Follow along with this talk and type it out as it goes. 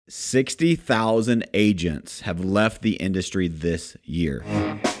60,000 agents have left the industry this year.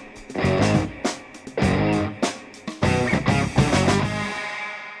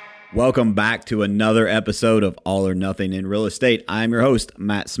 Welcome back to another episode of All or Nothing in Real Estate. I'm your host,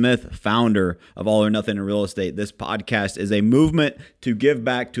 Matt Smith, founder of All or Nothing in Real Estate. This podcast is a movement to give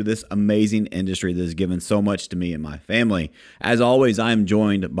back to this amazing industry that has given so much to me and my family. As always, I am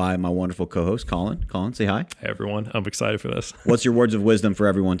joined by my wonderful co-host, Colin. Colin, say hi. Hey, everyone. I'm excited for this. What's your words of wisdom for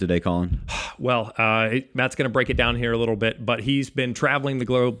everyone today, Colin? Well, Matt's going to break it down here a little bit, but he's been traveling the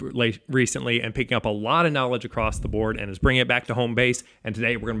globe recently and picking up a lot of knowledge across the board and is bringing it back to home base. And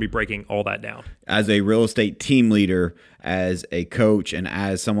today we're going to be breaking all that down. As a real estate team leader, as a coach, and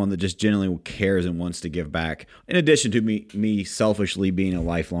as someone that just genuinely cares and wants to give back, in addition to me selfishly being a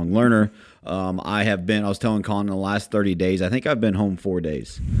lifelong learner, I was telling Colin in the last 30 days, I think I've been home 4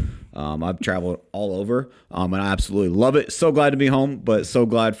 days. I've traveled all over, and I absolutely love it. So glad to be home, but so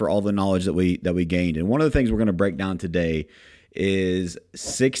glad for all the knowledge that we gained. And one of the things we're going to break down today is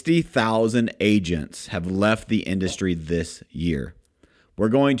 60,000 agents have left the industry this year. We're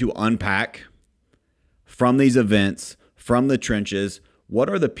going to unpack from these events, from the trenches, what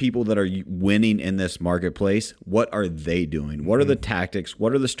are the people that are winning in this marketplace? What are they doing? What are the tactics?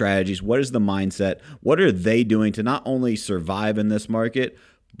 What are the strategies? What is the mindset? What are they doing to not only survive in this market,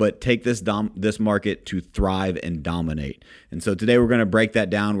 but take this market to thrive and dominate? And so today we're going to break that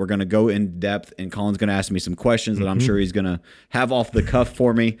down. We're going to go in depth, and Colin's going to ask me some questions that I'm sure he's going to have off the cuff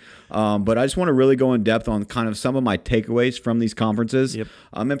for me. But I just want to really go in depth on kind of some of my takeaways from these conferences. Yep.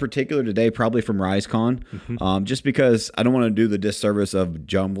 In particular today, probably from RiseCon, just because I don't want to do the disservice of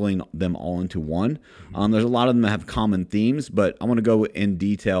jumbling them all into one. There's a lot of them that have common themes, but I want to go in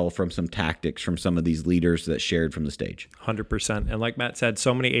detail from some tactics from some of these leaders that shared from the stage. 100%. And like Matt said,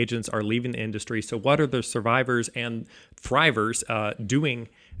 so many agents are leaving the industry. So what are the survivors and thrivers doing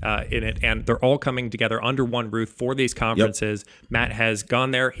in it? And they're all coming together under one roof for these conferences. Yep. Matt has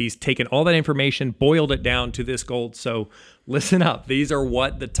gone there. He's taken all that information, boiled it down to this gold. So listen up. These are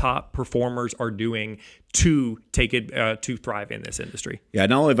what the top performers are doing to take it to thrive in this industry. Yeah,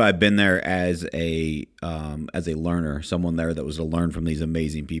 not only have I been there as a learner, someone there that was to learn from these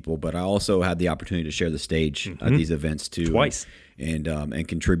amazing people, but I also had the opportunity to share the stage at these events too. Twice. And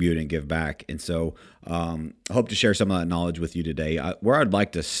contribute and give back. And so I hope to share some of that knowledge with you today. Where I'd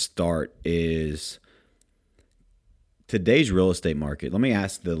like to start is today's real estate market. Let me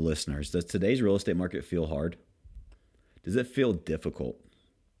ask the listeners, does today's real estate market feel hard? Does it feel difficult?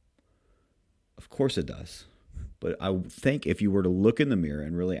 Of course it does. But I think if you were to look in the mirror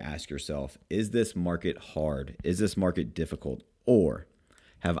and really ask yourself, is this market hard? Is this market difficult? Or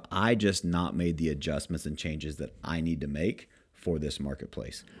have I just not made the adjustments and changes that I need to make for this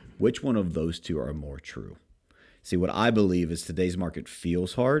marketplace? Which one of those two are more true? See, what I believe is today's market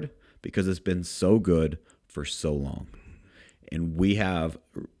feels hard because it's been so good for so long. And we have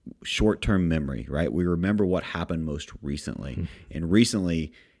short-term memory, right? We remember what happened most recently. And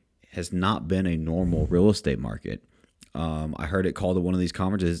recently has not been a normal real estate market. I heard it called at one of these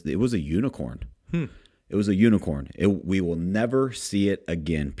conferences, it was a unicorn. It was a unicorn. We will never see it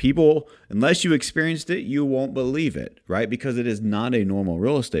again. People, unless you experienced it, you won't believe it, right? Because it is not a normal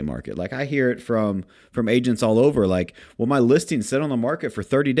real estate market. Like I hear it from agents all over, like, well, my listing sit on the market for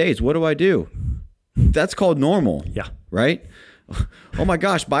 30 days. What do I do? That's called normal. Yeah. Right? Oh my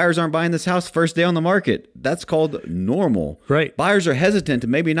gosh, buyers aren't buying this house first day on the market. That's called normal. Right. Buyers are hesitant to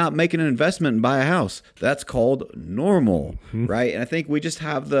maybe not make an investment and buy a house. That's called normal. Right? And I think we just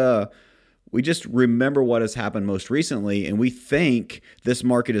remember what has happened most recently, and we think this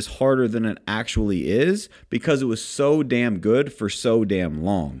market is harder than it actually is because it was so damn good for so damn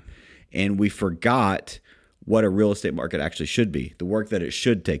long. And we forgot what a real estate market actually should be, the work that it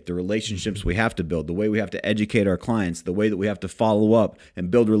should take, the relationships we have to build, the way we have to educate our clients, the way that we have to follow up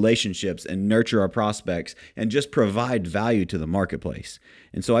and build relationships and nurture our prospects and just provide value to the marketplace.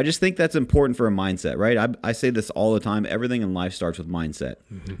 And so I just think that's important for a mindset, right? I say this all the time. Everything in life starts with mindset.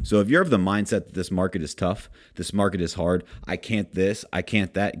 So if you're of the mindset that this market is tough, this market is hard, I can't this, I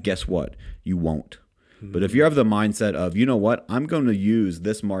can't that, guess what? You won't. But if you have the mindset of, you know what, I'm going to use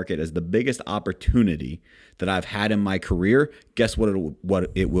this market as the biggest opportunity that I've had in my career, guess what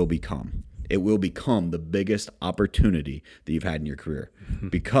it will become? It will become the biggest opportunity that you've had in your career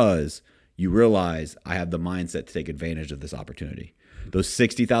because you realize I have the mindset to take advantage of this opportunity. Those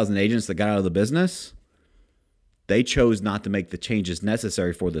 60,000 agents that got out of the business, they chose not to make the changes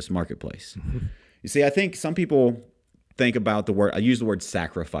necessary for this marketplace. You see, I think some people think about I use the word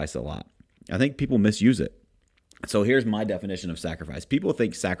sacrifice a lot. I think people misuse it. So here's my definition of sacrifice. People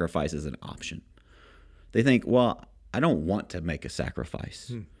think sacrifice is an option. They think, well, I don't want to make a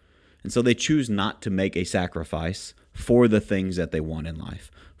sacrifice. And so they choose not to make a sacrifice for the things that they want in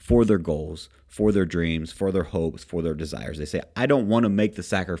life, for their goals, for their dreams, for their hopes, for their desires. They say, I don't want to make the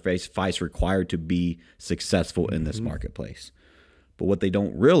sacrifice required to be successful in this marketplace. But what they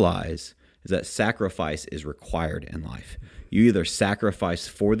don't realize is that sacrifice is required in life. You either sacrifice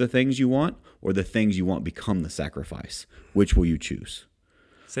for the things you want, or the things you want become the sacrifice. Which will you choose?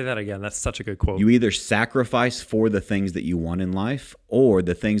 Say that again. That's such a good quote. You either sacrifice for the things that you want in life, or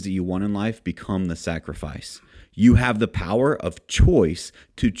the things that you want in life become the sacrifice. You have the power of choice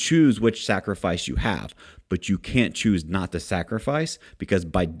to choose which sacrifice you have, but you can't choose not to sacrifice, because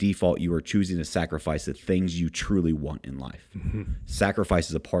by default you are choosing to sacrifice the things you truly want in life. Sacrifice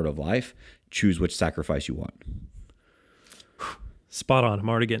is a part of life. Choose which sacrifice you want. Spot on. I'm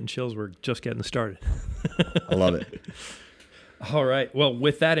already getting chills. We're just getting started. I love it. All right. Well,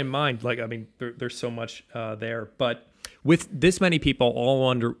 with that in mind, there's so much there, but with this many people all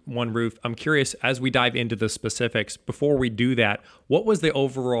under one roof, I'm curious, as we dive into the specifics, before we do that, what was the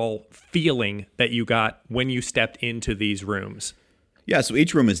overall feeling that you got when you stepped into these rooms? Yeah, so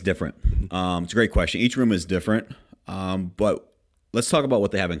each room is different. It's a great question. Each room is different, but let's talk about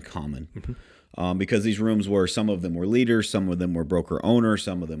what they have in common. Because these rooms some of them were leaders, some of them were broker owners,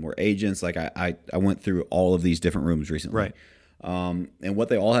 some of them were agents. Like I went through all of these different rooms recently. Right. And what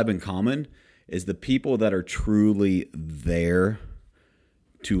they all have in common is the people that are truly there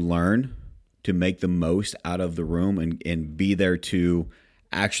to learn, to make the most out of the room, and be there to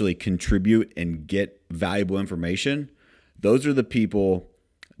actually contribute and get valuable information. Those are the people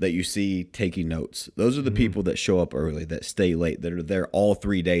that you see taking notes. Those are the people that show up early, that stay late, that are there all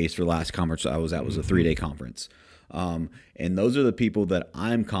 3 days. For the last conference I was at was a 3-day conference. And those are the people that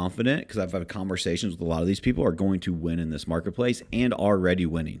I'm confident, because I've had conversations with a lot of these people, are going to win in this marketplace and are already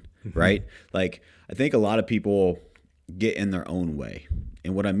winning, right? Like, I think a lot of people get in their own way.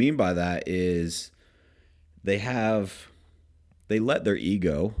 And what I mean by that is they let their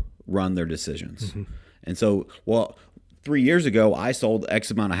ego run their decisions. And so, 3 years ago, I sold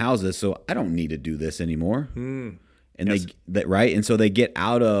X amount of houses, so I don't need to do this anymore. And yes. Right? And so they get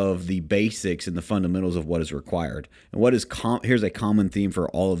out of the basics and the fundamentals of what is required. And here's a common theme for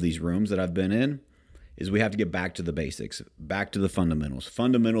all of these rooms that I've been in, is we have to get back to the basics, back to the fundamentals.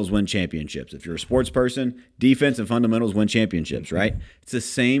 Fundamentals win championships. If you're a sports person, defense and fundamentals win championships, right? It's the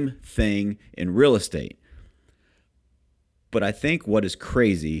same thing in real estate. But I think what is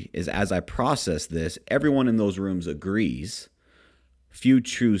crazy is, as I process this, everyone in those rooms agrees. Few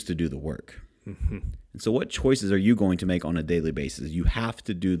choose to do the work. And so what choices are you going to make on a daily basis? You have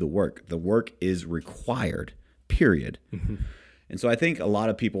to do the work. The work is required, period. And so I think a lot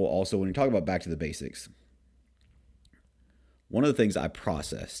of people also, when you talk about back to the basics, one of the things I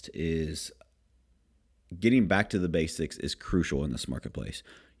processed is getting back to the basics is crucial in this marketplace.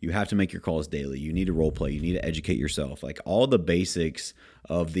 You have to make your calls daily. You need to role play. You need to educate yourself. Like, all the basics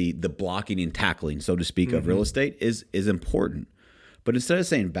of the blocking and tackling, so to speak, of real estate is important. But instead of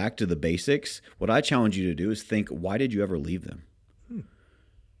saying back to the basics, what I challenge you to do is think, why did you ever leave them?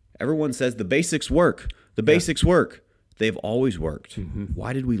 Everyone says the basics work. The basics work. They've always worked.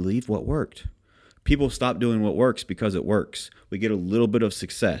 Why did we leave what worked? People stop doing what works because it works. We get a little bit of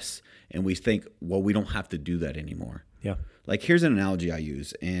success and we think, well, we don't have to do that anymore. Yeah. Like, here's an analogy I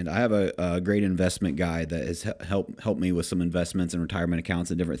use, and I have a great investment guy that has helped me with some investments and retirement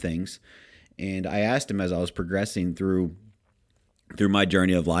accounts and different things. And I asked him, as I was progressing through my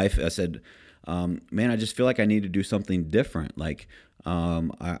journey of life, I said, man, I just feel like I need to do something different. Like,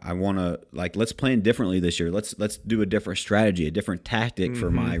 I want to, like, let's plan differently this year. Let's do a different strategy, a different tactic for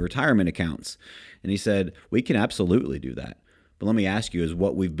my retirement accounts. And he said, we can absolutely do that. But let me ask you, is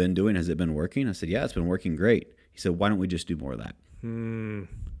what we've been doing, has it been working? I said, yeah, it's been working great. He said, why don't we just do more of that? And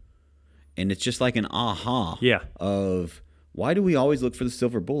it's just like an aha of, why do we always look for the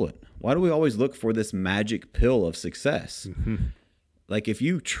silver bullet? Why do we always look for this magic pill of success? Like, if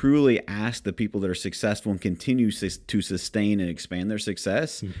you truly ask the people that are successful and continue to sustain and expand their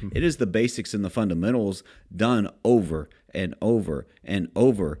success, it is the basics and the fundamentals done over and over and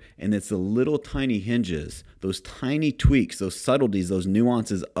over. And it's the little tiny hinges, those tiny tweaks, those subtleties, those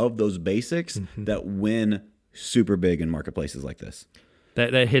nuances of those basics that win super big in marketplaces like this.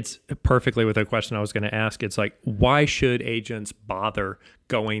 That hits perfectly with a question I was going to ask. It's like, why should agents bother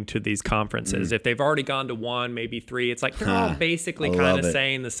going to these conferences? If they've already gone to one, maybe 3, it's like they're all basically kind of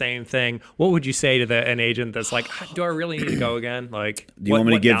saying the same thing. What would you say to an agent that's like, do I really need to go again? Like, do you want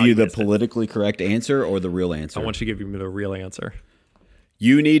me to give you the politically correct answer or the real answer? I want you to give me the real answer.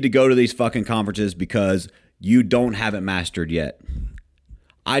 You need to go to these fucking conferences because you don't have it mastered yet.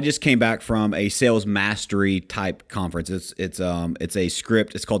 I just came back from a sales mastery type conference. It's a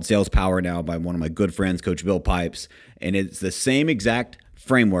script. It's called Sales Power now by one of my good friends, Coach Bill Pipes, and it's the same exact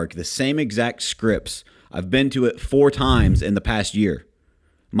framework, the same exact scripts. I've been to it 4 times in the past year.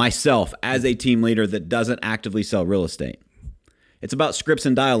 Myself as a team leader that doesn't actively sell real estate. It's about scripts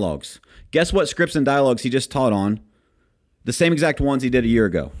and dialogues. Guess what scripts and dialogues he just taught on? The same exact ones he did a year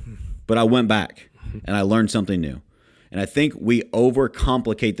ago. But I went back and I learned something new. And I think we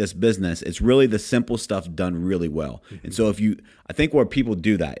overcomplicate this business. It's really the simple stuff done really well. And so I think where people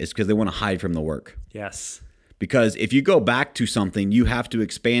do that is because they want to hide from the work. Yes. Because if you go back to something, you have to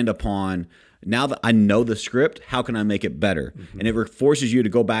expand upon, now that I know the script, how can I make it better? And it forces you to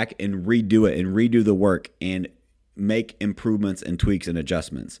go back and redo it and redo the work and make improvements and tweaks and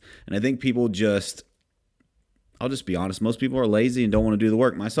adjustments. And I think people I'll just be honest, most people are lazy and don't want to do the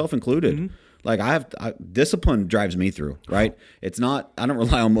work, myself included. Like discipline drives me through, right? It's not, I don't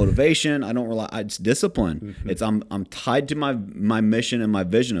rely on motivation. It's discipline. It's I'm tied to my mission and my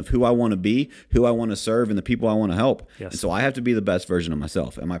vision of who I want to be, who I want to serve, and the people I want to help. Yes. And so I have to be the best version of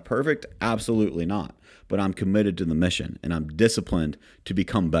myself. Am I perfect? Absolutely not. But I'm committed to the mission and I'm disciplined to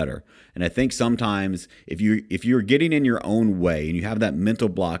become better. And I think sometimes if you're getting in your own way and you have that mental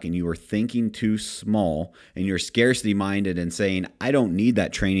block and you are thinking too small and you're scarcity minded and saying, I don't need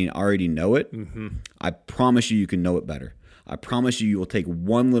that training, I already know it. I promise you can know it better. I promise you will take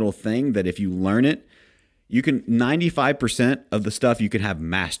one little thing that if you learn it, you can 95% of the stuff you can have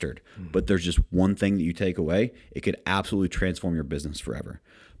mastered, but there's just one thing that you take away. It could absolutely transform your business forever.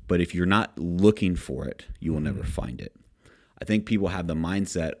 But if you're not looking for it, you will never find it. I think people have the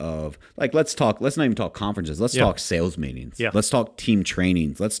mindset of like, let's not even talk conferences. Let's talk sales meetings. Yeah. Let's talk team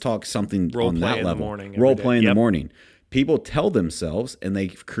trainings. Let's talk something on that level. Role play in the morning. People tell themselves and they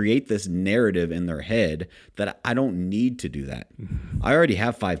create this narrative in their head that I don't need to do that. I already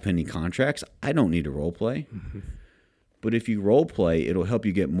have 5 pending contracts. I don't need to role play. But if you role play, it'll help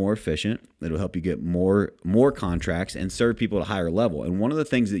you get more efficient. It'll help you get more contracts and serve people at a higher level. And one of the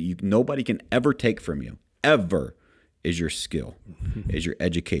things that nobody can ever take from you, ever, is your skill, is your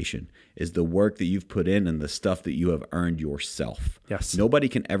education, is the work that you've put in and the stuff that you have earned yourself. Yes. Nobody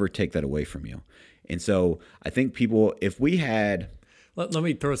can ever take that away from you. And so I think people, if we had... Let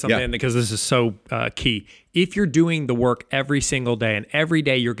me throw something in because this is so key. If you're doing the work every single day and every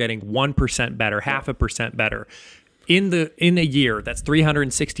day you're getting 1% better, 0.5% better, in a year, that's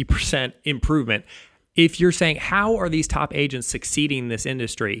 360% improvement. If you're saying, how are these top agents succeeding in this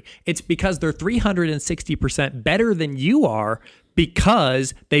industry? It's because they're 360% better than you are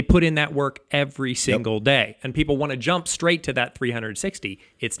because they put in that work every single day. And people want to jump straight to that 360.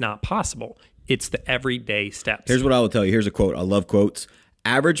 It's not possible. It's the everyday steps. Here's what I will tell you. Here's a quote. I love quotes.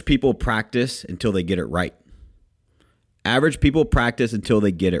 Average people practice until they get it right. Average people practice until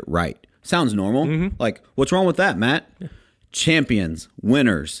they get it right. Sounds normal. Like, what's wrong with that, Matt? Champions,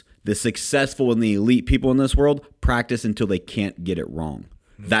 winners, the successful and the elite people in this world practice until they can't get it wrong.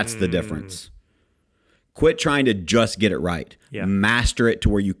 That's the difference. Quit trying to just get it right. Master it to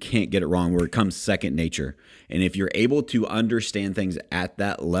where you can't get it wrong, where it comes second nature. And if you're able to understand things at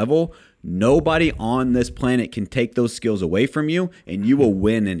that level, nobody on this planet can take those skills away from you, and you will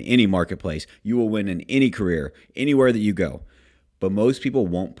win in any marketplace. You will win in any career, anywhere that you go. But most people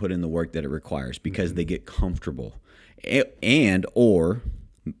won't put in the work that it requires because they get comfortable. Or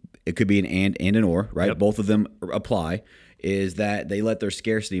it could be an and an or, right? Both of them apply, is that they let their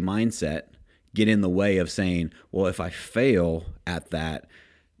scarcity mindset get in the way of saying, well, if I fail at that,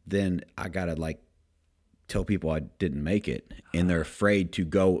 then I got to tell people I didn't make it. And they're afraid to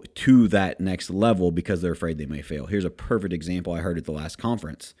go to that next level because they're afraid they may fail. Here's a perfect example I heard at the last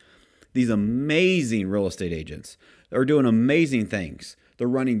conference. These amazing real estate agents are doing amazing things. They're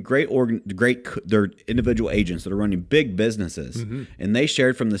running they're individual agents that are running big businesses. And they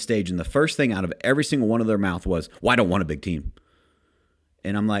shared from the stage, and the first thing out of every single one of their mouth was, well, I don't want a big team.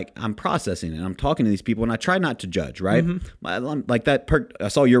 And I'm processing it. And I'm talking to these people, and I try not to judge, right? I'm like that I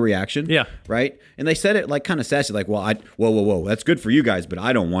saw your reaction, right? And they said it like kind of sassy, like, whoa, that's good for you guys, but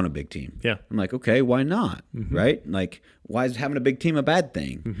I don't want a big team. I'm like, okay, why not, right? Like, why is having a big team a bad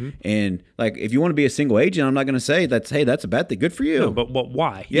thing? And like, if you want to be a single agent, I'm not going to say that's a bad thing. Good for you. No, but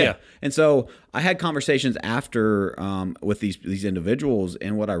why? And so I had conversations after with these individuals,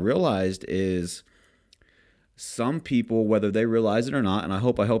 and what I realized is, some people, whether they realize it or not, and I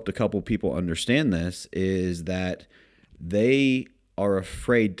helped a couple people understand this, is that they are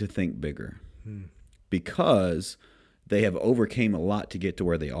afraid to think bigger because they have overcame a lot to get to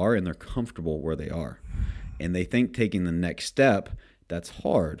where they are, and they're comfortable where they are. And they think taking the next step, that's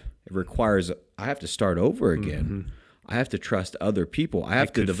hard. It requires, I have to start over again. I have to trust other people. I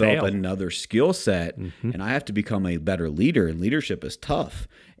have to could develop fail. another skill set, and I have to become a better leader. And leadership is tough.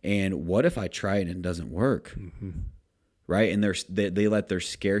 And what if I try it and it doesn't work? Right? And they let their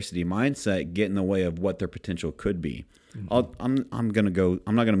scarcity mindset get in the way of what their potential could be. I'm not going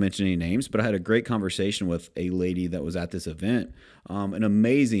to mention any names, but I had a great conversation with a lady that was at this event. An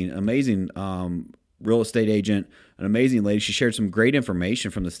amazing real estate agent, an amazing lady. She shared some great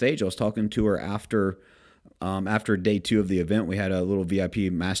information from the stage. I was talking to her after day 2 of the event. We had a little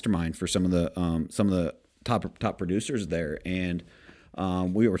VIP mastermind for some of the top producers there, and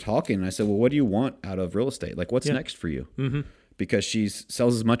we were talking. And I said, "Well, what do you want out of real estate? Like, what's next for you?" Because she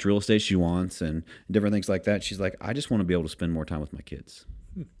sells as much real estate as she wants and different things like that. She's like, "I just want to be able to spend more time with my kids."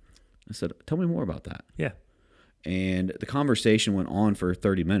 I said, "Tell me more about that." Yeah. And the conversation went on for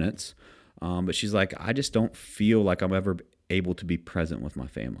 30 minutes. But she's like, "I just don't feel like I'm ever able to be present with my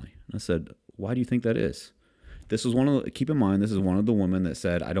family." And I said, "Why do you think that is?" Keep in mind, this is one of the women that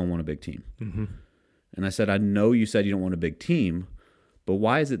said, "I don't want a big team." And I said, "I know you said you don't want a big team, but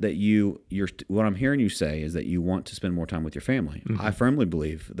why is it that what I'm hearing you say is that you want to spend more time with your family?" I firmly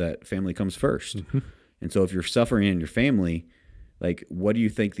believe that family comes first. And so if you're suffering in your family, like, what do you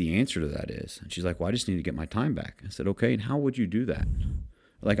think the answer to that is? And she's like, "Well, I just need to get my time back." I said, "Okay, and how would you do that?"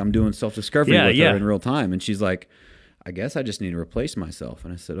 Like, I'm doing self-discovery with her in real time. And she's like, "I guess I just need to replace myself."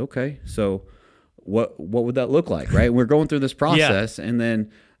 And I said, "Okay, so what would that look like?" Right? We're going through this process. And then,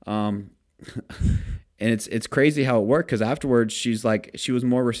 and it's crazy how it worked, because afterwards she was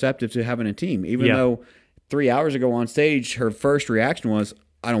more receptive to having a team, even though 3 hours ago on stage, her first reaction was,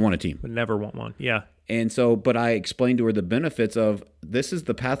 "I don't want a team. Would never want one." Yeah. And so, but I explained to her the benefits of this is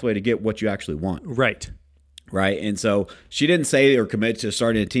the pathway to get what you actually want. Right. And so she didn't say or commit to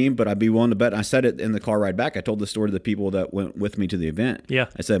starting a team, but I'd be willing to bet. I said it in the car ride back. I told the story to the people that went with me to the event. Yeah.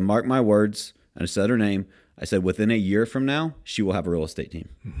 I said, "Mark my words." And I said her name. I said, within a year from now, she will have a real estate team.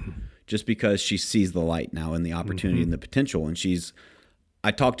 Just because she sees the light now and the opportunity and the potential. And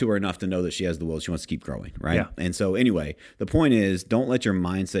I talked to her enough to know that she has the will. She wants to keep growing. Right. Yeah. And so anyway, the point is, don't let your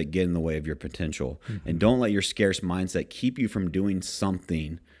mindset get in the way of your potential. And don't let your scarce mindset keep you from doing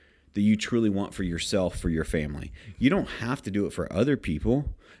something that you truly want for yourself, for your family. You don't have to do it for other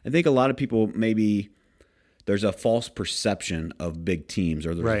people. I think a lot of people, maybe there's a false perception of big teams,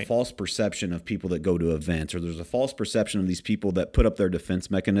 or there's a false perception of people that go to events, or there's a false perception of these people that put up their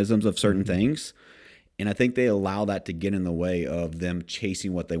defense mechanisms of certain things. And I think they allow that to get in the way of them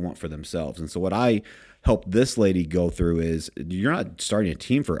chasing what they want for themselves. And so what I helped this lady go through is, you're not starting a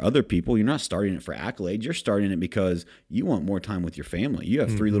team for other people. You're not starting it for accolades. You're starting it because you want more time with your family. You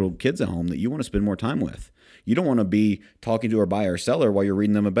have 3 little kids at home that you want to spend more time with. You don't want to be talking to her buyer or seller while you're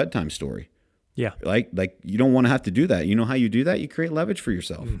reading them a bedtime story. Yeah. Like you don't want to have to do that. You know how you do that? You create leverage for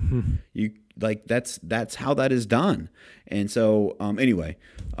yourself. That's how that is done. And so anyway,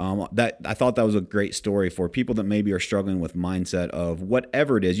 that I thought that was a great story for people that maybe are struggling with mindset of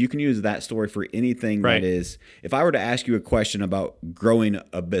whatever it is. You can use that story for anything that is. If I were to ask you a question about growing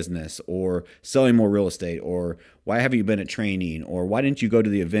a business or selling more real estate, or why haven't you been at training, or why didn't you go to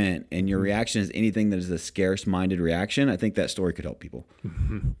the event, and your reaction is anything that is a scarce-minded reaction, I think that story could help people.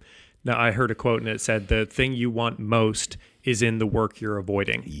 Now, I heard a quote, and it said, "The thing you want most is in the work you're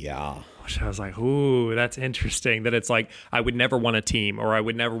avoiding." Yeah. Which I was like, ooh, that's interesting. That it's like, I would never want a team, or I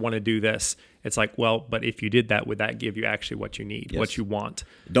would never want to do this. It's like, well, but if you did that, would that give you actually what you need, what you want?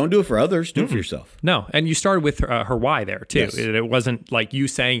 Don't do it for others. Do it for yourself. No. And you started with her why there, too. Yes. It wasn't like you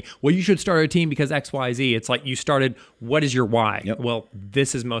saying, well, you should start a team because X, Y, Z. It's like you started, what is your why? Yep. Well,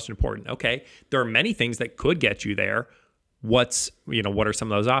 this is most important. Okay. There are many things that could get you there. What are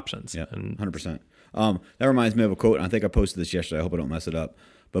some of those options? Yeah, 100%. That reminds me of a quote, and I think I posted this yesterday. I hope I don't mess it up.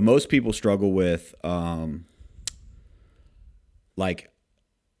 But most people struggle with like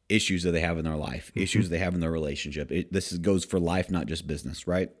issues that they have in their life, issues they have in their relationship. This goes for life, not just business,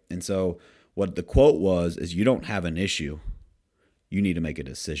 right? And so what the quote was is, you don't have an issue, you need to make a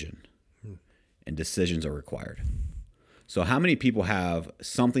decision. And decisions are required. So how many people have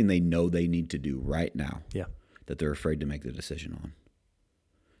something they know they need to do right now that they're afraid to make the decision on?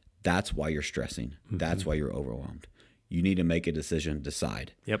 That's why you're stressing. That's why you're overwhelmed. You need to make a decision,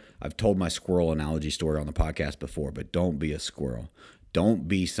 decide. Yep. I've told my squirrel analogy story on the podcast before, but don't be a squirrel. Don't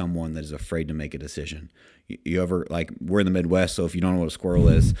be someone that is afraid to make a decision. You ever, like, we're in the Midwest, so if you don't know what a squirrel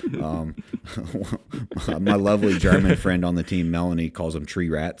is, my lovely German friend on the team, Melanie, calls them tree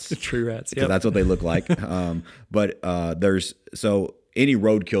rats. Tree rats, yeah. That's what they look like. But any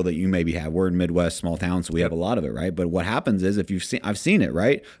roadkill that you maybe have. We're in Midwest, small towns, so we have a lot of it, right? But what happens is, if you've seen, I've seen it,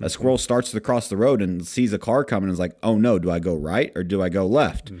 right? A squirrel starts to cross the road and sees a car coming and is like, oh no, do I go right or do I go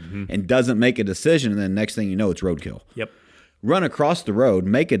left? And doesn't make a decision, and then next thing you know, it's roadkill. Yep. Run across the road,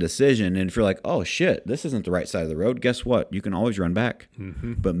 make a decision, and if you're like, oh shit, this isn't the right side of the road, guess what? You can always run back,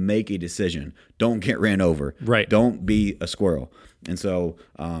 but make a decision. Don't get ran over. Right. Don't be a squirrel. And so,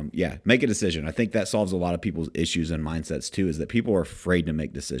 make a decision. I think that solves a lot of people's issues and mindsets too, is that people are afraid to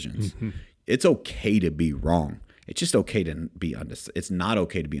make decisions. It's okay to be wrong. It's just okay to be it's not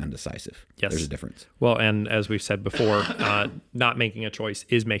okay to be undecisive. Yes. There's a difference. Well, and as we've said before, not making a choice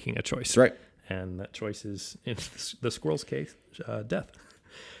is making a choice. That's right. And that choice is, in the squirrel's case, death.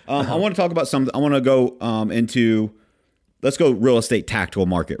 I want to talk about something. I want to go let's go real estate tactical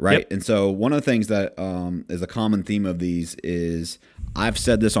market, right? Yep. And so one of the things that is a common theme of these is, I've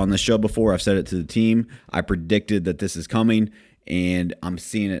said this on this show before. I've said it to the team. I predicted that this is coming, and I'm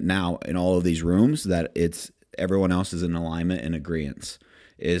seeing it now in all of these rooms, that everyone else is in alignment and agreement,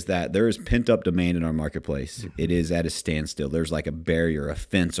 is that there is pent-up demand in our marketplace. It is at a standstill. There's like a barrier, a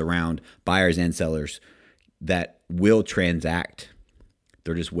fence around buyers and sellers that will transact.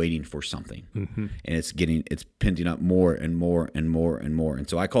 They're just waiting for something. And it's pinting up more and more and more and more. And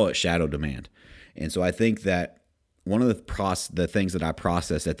so I call it shadow demand. And so I think that one of the things that I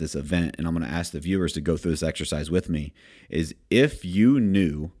process at this event, and I'm going to ask the viewers to go through this exercise with me, is if you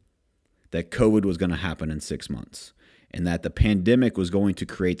knew that COVID was going to happen in 6 months, and that the pandemic was going to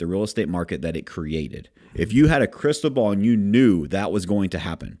create the real estate market that it created. If you had a crystal ball and you knew that was going to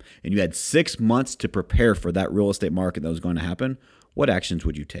happen, and you had 6 months to prepare for that real estate market that was going to happen, what actions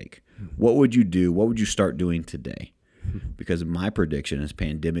would you take? What would you do? What would you start doing today? Because my prediction is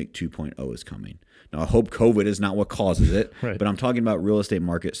pandemic 2.0 is coming. Now, I hope COVID is not what causes it, right, but I'm talking about real estate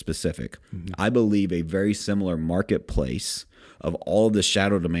market specific. I believe a very similar marketplace of all of the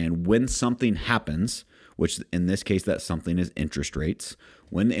shadow demand, when something happens, which in this case, that something is interest rates.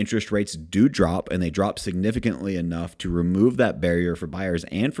 When the interest rates do drop, and they drop significantly enough to remove that barrier for buyers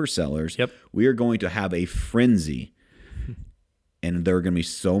and for sellers, we are going to have a frenzy. And there are going to be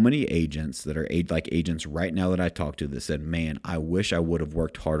so many agents that are like agents right now that I talk to that said, man, I wish I would have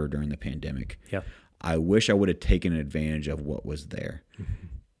worked harder during the pandemic. I wish I would have taken advantage of what was there.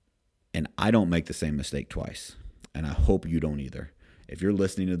 And I don't make the same mistake twice. And I hope you don't either. If you're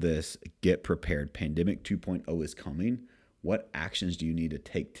listening to this, get prepared. Pandemic 2.0 is coming. What actions do you need to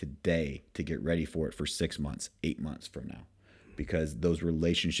take today to get ready for it for 6 months, 8 months from now? Because those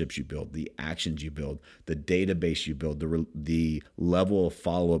relationships you build, the actions you build, the database you build, the level of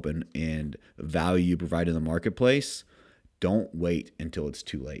follow-up and value you provide in the marketplace, don't wait until it's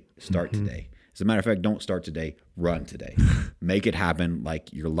too late. Start today. As a matter of fact, don't start today, run today. Make it happen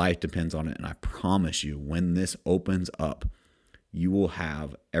like your life depends on it. And I promise you, when this opens up, you will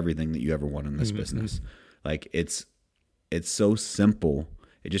have everything that you ever want in this business. Like it's so simple.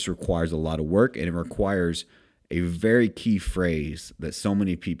 It just requires a lot of work, and it requires a very key phrase that so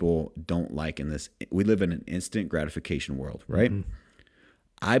many people don't like in this. We live in an instant gratification world, right?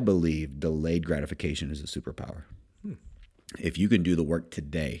 I believe delayed gratification is a superpower. If you can do the work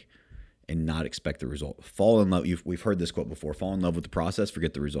today and not expect the result, fall in love. We've heard this quote before: fall in love with the process,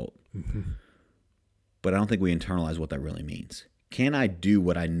 forget the result. But I don't think we internalize what that really means. Can I do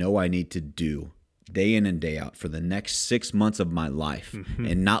what I know I need to do day in and day out for the next 6 months of my life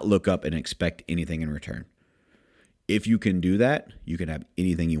and not look up and expect anything in return? If you can do that, you can have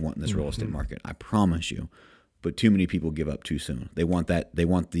anything you want in this real estate market. I promise you. But too many people give up too soon. They want that. They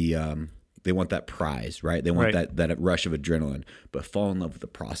want that prize, right? They want that rush of adrenaline, but fall in love with the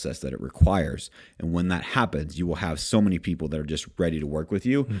process that it requires. And when that happens, you will have so many people that are just ready to work with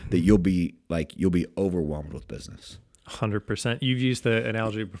you that you'll be overwhelmed with business. 100%. You've used the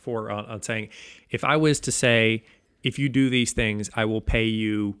analogy before on saying, if I was to say, if you do these things, I will pay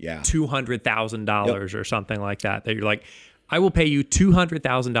you $200,000 or something like that. That you're like, I will pay you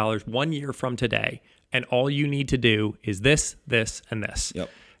 $200,000 1 year from today, and all you need to do is this, this, and this.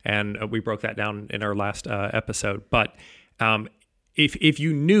 And we broke that down in our last episode. But if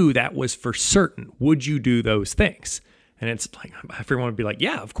you knew that was for certain, would you do those things? And it's like, everyone would be like,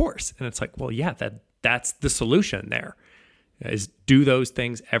 yeah, of course. And it's like, well, yeah, that's the solution there, is do those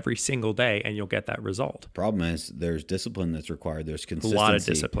things every single day and you'll get that result. Problem is there's discipline that's required. There's consistency. A lot of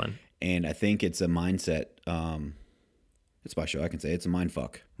discipline. And I think it's a mindset. It's my show. I can say it's a mind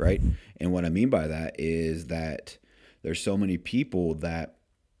fuck, right? And what I mean by that is that there's so many people that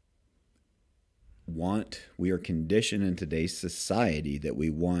we are conditioned in today's society that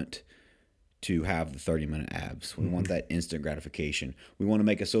we want to have the 30-minute abs. We want that instant gratification. We want to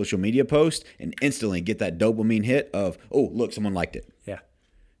make a social media post and instantly get that dopamine hit of, oh, look, someone liked it. Yeah.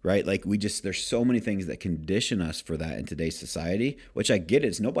 Right? Like there's so many things that condition us for that in today's society, which I get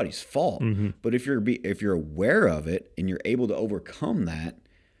it's nobody's fault. But if you're aware of it and you're able to overcome that,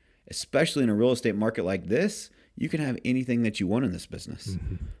 especially in a real estate market like this, you can have anything that you want in this business.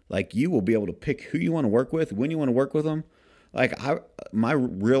 Like you will be able to pick who you want to work with, when you want to work with them. Like my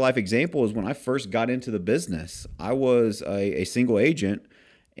real life example is when I first got into the business, I was a single agent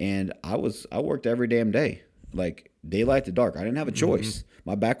and I worked every damn day, like daylight to dark. I didn't have a choice.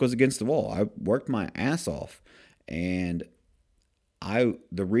 My back was against the wall. I worked my ass off. And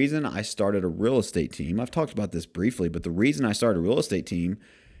the reason I started a real estate team, I've talked about this briefly, but the reason I started a real estate team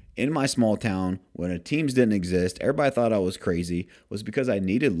in my small town when teams didn't exist, everybody thought I was crazy, was because I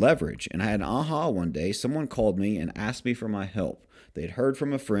needed leverage. And I had an aha one day. Someone called me and asked me for my help. They'd heard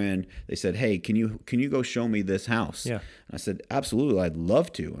from a friend. They said, hey, can you go show me this house? Yeah. And I said, absolutely, I'd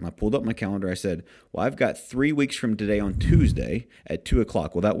love to. And I pulled up my calendar. I said, well, I've got 3 weeks from today on Tuesday at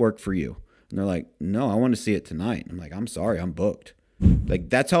 2:00. Will that work for you? And they're like, no, I want to see it tonight. I'm like, I'm sorry, I'm booked. Like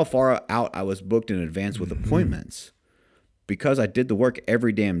that's how far out I was booked in advance with appointments. Because I did the work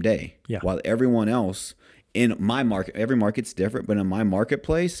every damn day. Yeah. While everyone else in my market, every market's different, but in my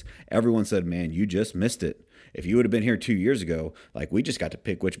marketplace, everyone said, man, you just missed it. If you would have been here 2 years ago, like we just got to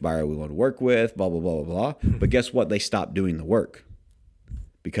pick which buyer we want to work with, blah, blah, blah, blah, blah. But guess what? They stopped doing the work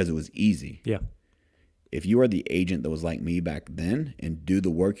because it was easy. Yeah. If you are the agent that was like me back then and do the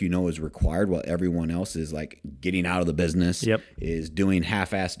work you know is required while everyone else is like getting out of the business, is doing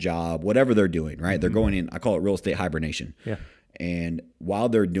half-assed job, whatever they're doing, right? They're going in, I call it real estate hibernation. Yeah. And while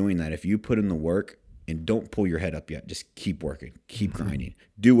they're doing that, if you put in the work and don't pull your head up yet, just keep working, keep grinding,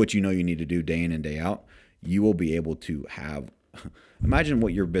 do what you know you need to do day in and day out, you will be able to have, imagine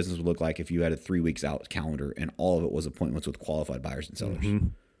what your business would look like if you had a 3 weeks out calendar and all of it was appointments with qualified buyers and sellers.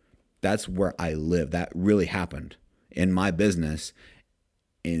 That's where I live. That really happened in my business.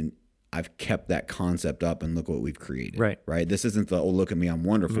 And I've kept that concept up and look what we've created. Right. This isn't the, oh, look at me, I'm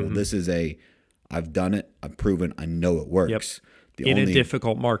wonderful. This is I've done it. I've proven. I know it works. In a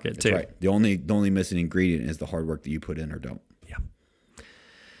difficult market too. Right. The only missing ingredient is the hard work that you put in or don't. Yeah.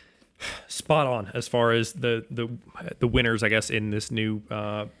 Spot on as far as the winners, I guess, in this new,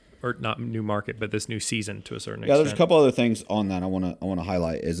 or not new market, but this new season to a certain extent. Yeah, there's a couple other things on that I want to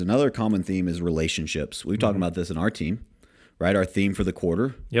highlight. Is another common theme is relationships. We've talked about this in our team, right? Our theme for the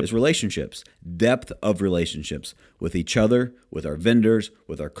quarter is relationships, depth of relationships with each other, with our vendors,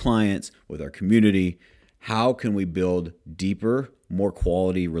 with our clients, with our community. How can we build deeper, more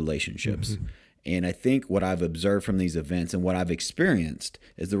quality relationships? And I think what I've observed from these events and what I've experienced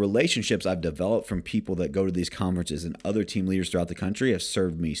is the relationships I've developed from people that go to these conferences and other team leaders throughout the country have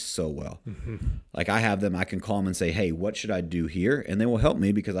served me so well. Like I have them, I can call them and say, hey, what should I do here? And they will help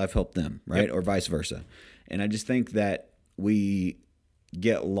me because I've helped them, right? Or vice versa. And I just think that we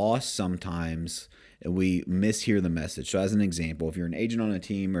get lost sometimes and we mishear the message. So as an example, if you're an agent on a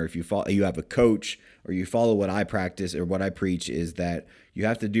team or if you have a coach or you follow what I practice or what I preach is that you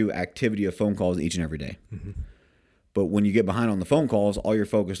have to do activity of phone calls each and every day. But when you get behind on the phone calls, all you're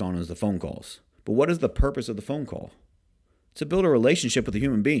focused on is the phone calls. But what is the purpose of the phone call? To build a relationship with a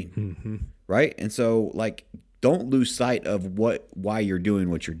human being, right? And so like, don't lose sight of why you're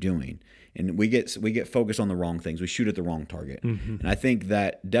doing what you're doing. And we get focused on the wrong things. We shoot at the wrong target. And I think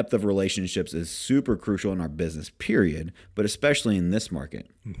that depth of relationships is super crucial in our business, period, but especially in this market.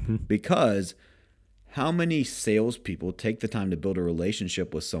 Because how many salespeople take the time to build a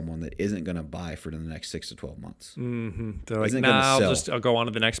relationship with someone that isn't going to buy for the next 6 to 12 months? They're like, I'll go on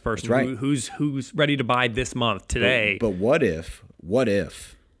to the next person who's ready to buy this month, today. But what if,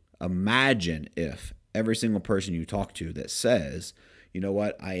 imagine if every single person you talk to that says, you know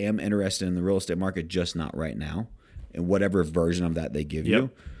what, I am interested in the real estate market, just not right now, and whatever version of that they give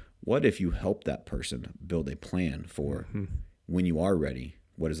you, what if you help that person build a plan for when you are ready?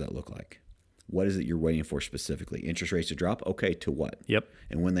 What does that look like? What is it you're waiting for specifically? Interest rates to drop? Okay, to what?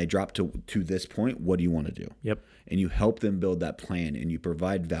 And when they drop to this point, what do you want to do? And you help them build that plan and you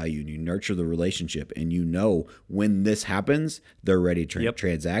provide value and you nurture the relationship and you know when this happens, they're ready to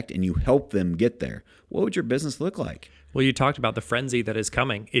transact and you help them get there. What would your business look like? Well, you talked about the frenzy that is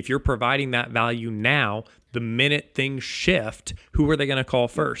coming. If you're providing that value now, the minute things shift, who are they going to call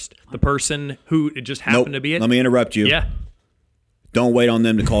first? The person who it just happened to be it? Let me interrupt you. Don't wait on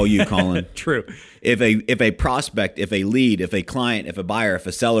them to call you, Colin. True. If a prospect, if a lead, if a client, if a buyer, if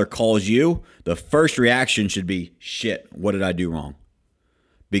a seller calls you, the first reaction should be, shit, what did I do wrong?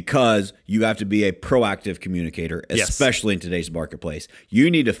 because you have to be a proactive communicator, especially in today's marketplace.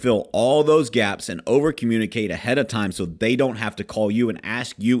 You need to fill all those gaps and over communicate ahead of time so they don't have to call you and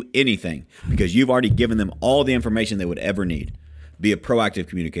ask you anything because you've already given them all the information they would ever need. Be a proactive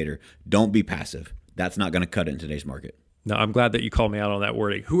communicator. Don't be passive. That's not going to cut it in today's market. No, I'm glad that you called me out on that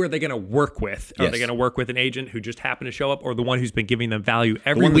wording. Who are they going to work with? Are they going to work with an agent who just happened to show up, or the one who's been giving them value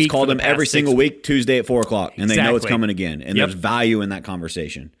every week? The one that's called them every single week, Tuesday at 4 o'clock, and they know it's coming again. And there's value in that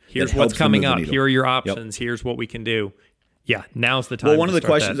conversation. Here's what's coming up. Here are your options. Here's what we can do. Yeah, now's the time. Well, one of the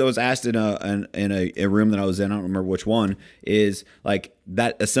questions that was asked in a room that I was in, I don't remember which one, is like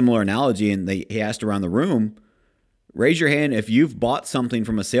that a similar analogy, and he asked around the room, raise your hand if you've bought something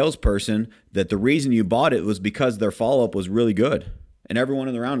from a salesperson that the reason you bought it was because their follow-up was really good. And everyone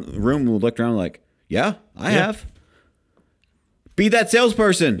in the room looked around like, yeah, I have. Be that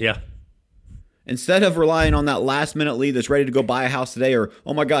salesperson. Yeah. Instead of relying on that last-minute lead that's ready to go buy a house today or,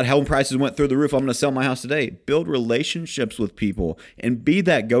 oh, my God, home prices went through the roof, I'm going to sell my house today. Build relationships with people and be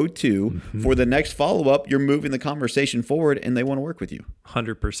that go-to for the next follow-up. You're moving the conversation forward, and they want to work with you.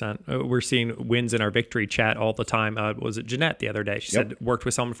 100%. We're seeing wins in our victory chat all the time. Was it Jeanette the other day? She said worked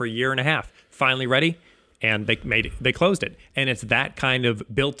with someone for a year and a half. Finally ready. And they closed it. And it's that kind of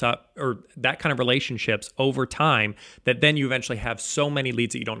built up or that kind of relationships over time that then you eventually have so many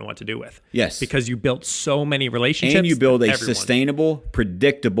leads that you don't know what to do with. Yes. Because you built so many relationships. And you build a sustainable,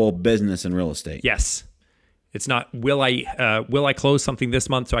 predictable business in real estate. Yes. It's not, will I close something this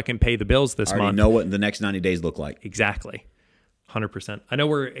month so I can pay the bills this month? I already know what the next 90 days look like. Exactly. 100%. I know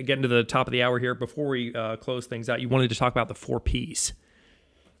we're getting to the top of the hour here. Before we close things out, you wanted to talk about the 4 Ps.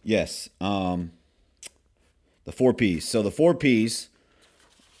 Yes. The 4 Ps. So the 4 Ps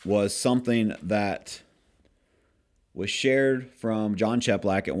was something that was shared from John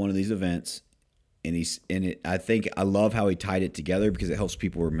Cheplack at one of these events. And I think I love how he tied it together because it helps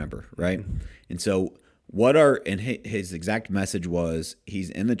people remember, right? And so his exact message was he's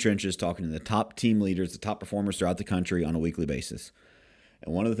in the trenches talking to the top team leaders, the top performers throughout the country on a weekly basis.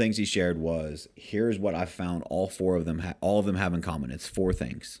 And one of the things he shared was, here's what I found all of them have in common. It's 4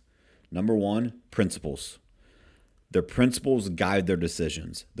 things. Number 1, principles. Their principles guide their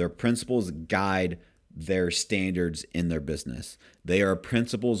decisions. Their principles guide their standards in their business. They are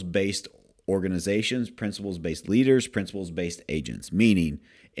principles-based organizations, principles-based leaders, principles-based agents, meaning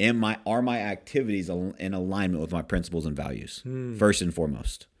are my activities in alignment with my principles and values, first and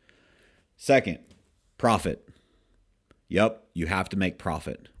foremost. Second, profit. Yep, you have to make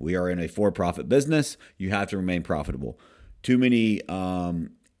profit. We are in a for-profit business. You have to remain profitable. Too many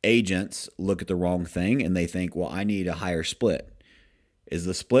agents look at the wrong thing and they think, well, I need a higher split. Is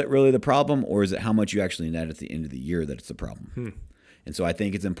the split really the problem, or is it how much you actually net at the end of the year that it's the problem? And so I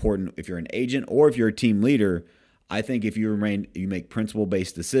think it's important if you're an agent or if you're a team leader, I think if you make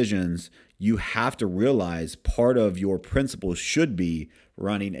principle-based decisions, you have to realize part of your principles should be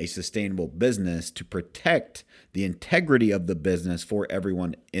running a sustainable business to protect the integrity of the business for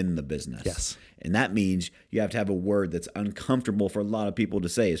everyone in the business. Yes. And that means you have to have a word that's uncomfortable for a lot of people to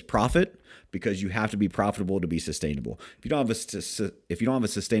say is profit, because you have to be profitable to be sustainable. If you don't have a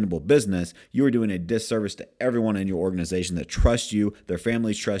sustainable business, you are doing a disservice to everyone in your organization that trusts you, their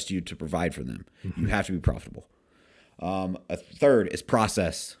families trust you to provide for them. You have to be profitable. A third is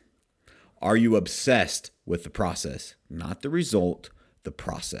process. Are you obsessed with the process? Not the result, the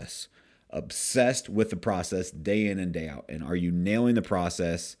process. Obsessed with the process day in and day out. And are you nailing the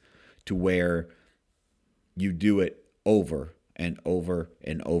process to where you do it over and over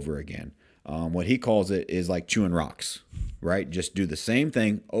and over again? What he calls it is like chewing rocks, right? Just do the same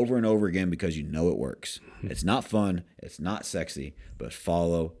thing over and over again because you know it works. It's not fun. It's not sexy, but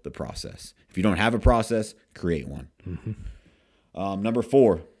follow the process. If you don't have a process, create one. Number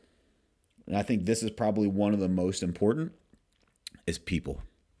 4, and I think this is probably one of the most important, is people.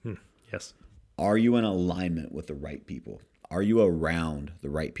 Yes. Are you in alignment with the right people? Are you around the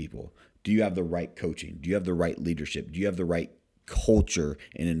right people? Do you have the right coaching? Do you have the right leadership? Do you have the right culture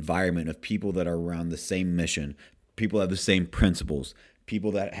and environment of people that are around the same mission, people that have the same principles,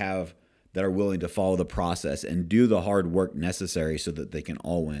 people that are willing to follow the process and do the hard work necessary so that they can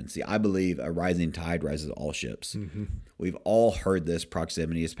all win? See, I believe a rising tide rises all ships. We've all heard this,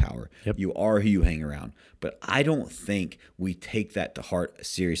 proximity is power. Yep. You are who you hang around. But I don't think we take that to heart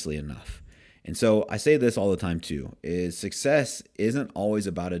seriously enough. And so I say this all the time too, is success isn't always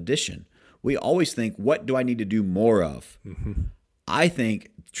about addition. We always think, what do I need to do more of? I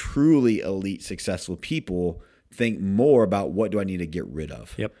think truly elite, successful people think more about what do I need to get rid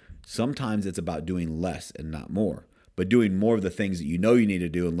of. Yep. Sometimes it's about doing less and not more. but doing more of the things that you know you need to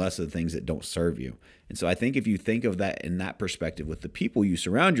do and less of the things that don't serve you. And so I think if you think of that in that perspective with the people you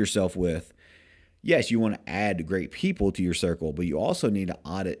surround yourself with, yes, you want to add great people to your circle, but you also need to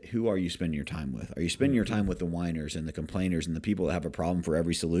audit who are you spending your time with. Are you spending your time with the whiners and the complainers and the people that have a problem for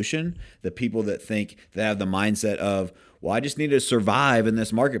every solution? The people that think that have the mindset of, well, I just need to survive in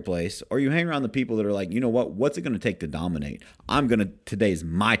this marketplace. Or you hang around the people that are like, you know what? What's it going to take to dominate? Today's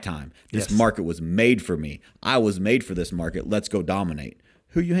my time. This market was made for me. I was made for this market. Let's go dominate.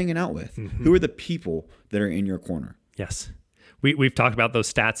 Who are you hanging out with? Who are the people that are in your corner? Yes. We've talked about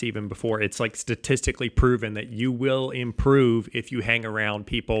those stats even before. It's like statistically proven that you will improve if you hang around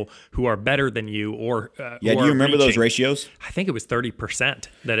people who are better than you or do you remember those ratios? I think it was 30%.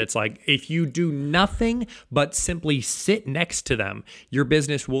 That it's like if you do nothing but simply sit next to them, your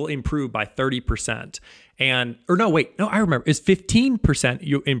business will improve by 30%. I remember. It's 15%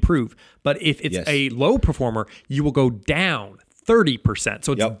 you improve. But if it's a low performer, you will go down 30%.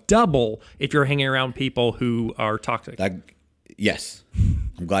 So it's double if you're hanging around people who are toxic. Yes.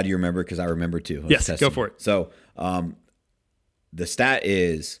 I'm glad you remember because I remember too. Yes, go for it. So the stat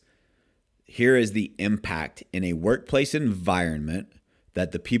is, here is the impact in a workplace environment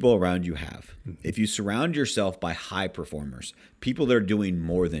that the people around you have. If you surround yourself by high performers, people that are doing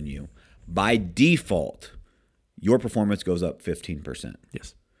more than you, by default, your performance goes up 15%.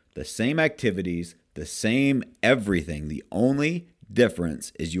 Yes. The same activities, the same everything. The only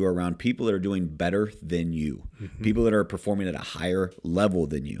difference is you are around people that are doing better than you, people that are performing at a higher level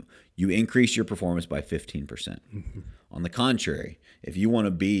than you. You increase your performance by 15%. On the contrary, if you want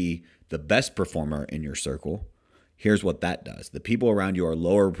to be the best performer in your circle, here's what that does. The people around you are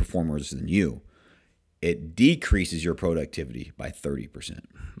lower performers than you. It decreases your productivity by 30%.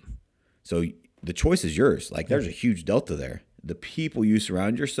 So the choice is yours. Like, there's a huge delta there. The people you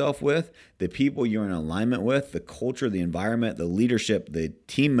surround yourself with, the people you're in alignment with, the culture, the environment, the leadership, the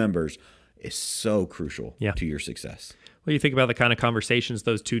team members is so crucial to your success. Well, you think about the kind of conversations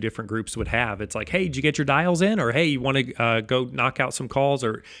those two different groups would have. It's like, hey, did you get your dials in? Or, hey, you want to go knock out some calls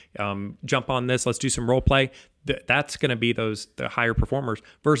or jump on this? Let's do some role play. That's going to be the higher performers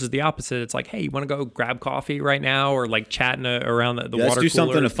versus the opposite. It's like, hey, you want to go grab coffee right now or like chatting around the water cooler? Let's do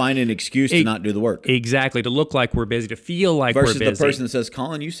something to find an excuse to not do the work. Exactly. To look like we're busy, to feel like we're busy. Versus the person that says,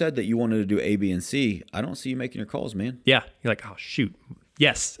 Colin, you said that you wanted to do A, B, and C. I don't see you making your calls, man. Yeah. You're like, oh, shoot.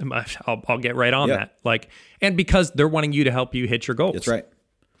 Yes, I'll get right on that. And because they're wanting you to help you hit your goals. That's right.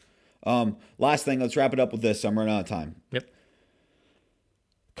 Last thing, let's wrap it up with this. I'm running out of time. Yep.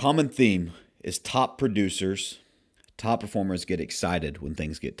 Common theme is top producers, top performers get excited when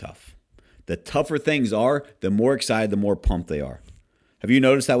things get tough. The tougher things are, the more excited, the more pumped they are. Have you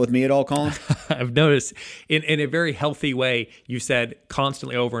noticed that with me at all, Colin? I've noticed in a very healthy way, you said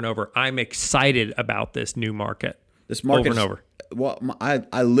constantly over and over, I'm excited about this new market. This market over and over. Well,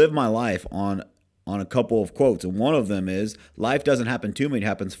 I live my life on a couple of quotes, and one of them is, life doesn't happen to me, it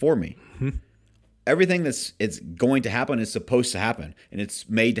happens for me. Everything it's going to happen is supposed to happen, and it's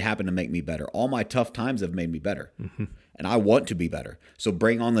made to happen to make me better. All my tough times have made me better, and I want to be better. So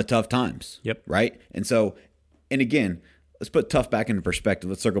bring on the tough times, right? And so, and again, let's put tough back into perspective.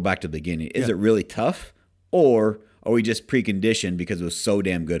 Let's circle back to the beginning. Is it really tough, or are we just preconditioned because it was so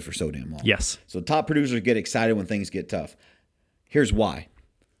damn good for so damn long? Yes. So top producers get excited when things get tough. Here's why.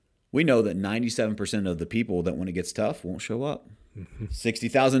 We know that 97% of the people that when it gets tough won't show up.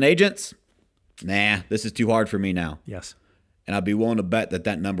 60,000 agents? Nah, this is too hard for me now. Yes. And I'd be willing to bet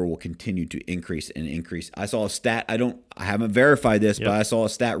that number will continue to increase and increase. I saw a stat, I haven't verified this, but I saw a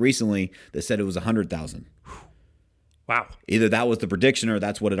stat recently that said it was 100,000. Wow. Either that was the prediction or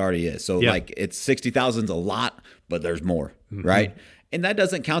that's what it already is. So like it's 60,000 is a lot, but there's more, right? And that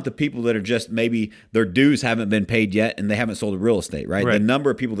doesn't count the people that are just maybe their dues haven't been paid yet and they haven't sold real estate, right? The number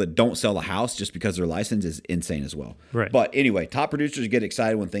of people that don't sell a house just because their license is insane as well. Right. But anyway, top producers get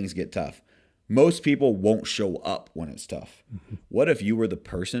excited when things get tough. Most people won't show up when it's tough. What if you were the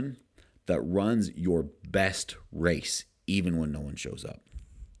person that runs your best race even when no one shows up?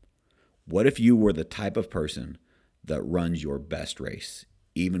 What if you were the type of person that runs your best race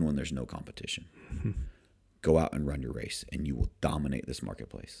even when there's no competition? Go out and run your race and you will dominate this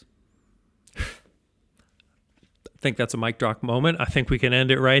marketplace. I think that's a mic drop moment. I think we can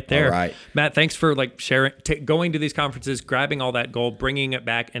end it right there. All right. Matt, thanks for sharing, going to these conferences, grabbing all that gold, bringing it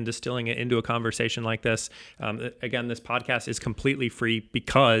back and distilling it into a conversation like this. Again, this podcast is completely free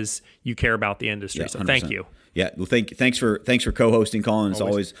because you care about the industry. So 100%. Thank you. Yeah. Well, thanks for co-hosting, Colin. It's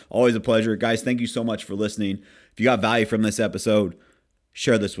always a pleasure. Guys, thank you so much for listening. If you got value from this episode,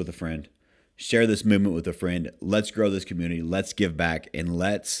 share this with a friend. Share this movement with a friend. Let's grow this community. Let's give back and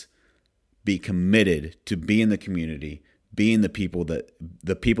let's be committed to be in the community, being the people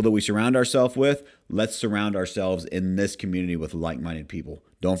that we surround ourselves with. Let's surround ourselves in this community with like-minded people.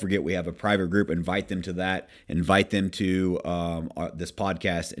 Don't forget, we have a private group. Invite them to that. Invite them to this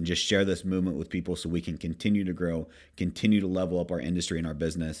podcast, and just share this movement with people so we can continue to grow, continue to level up our industry and our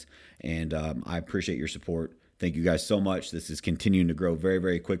business. And I appreciate your support. Thank you guys so much. This is continuing to grow very,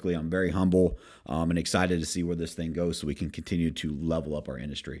 very quickly. I'm very humble and excited to see where this thing goes so we can continue to level up our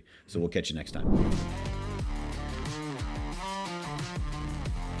industry. So we'll catch you next time.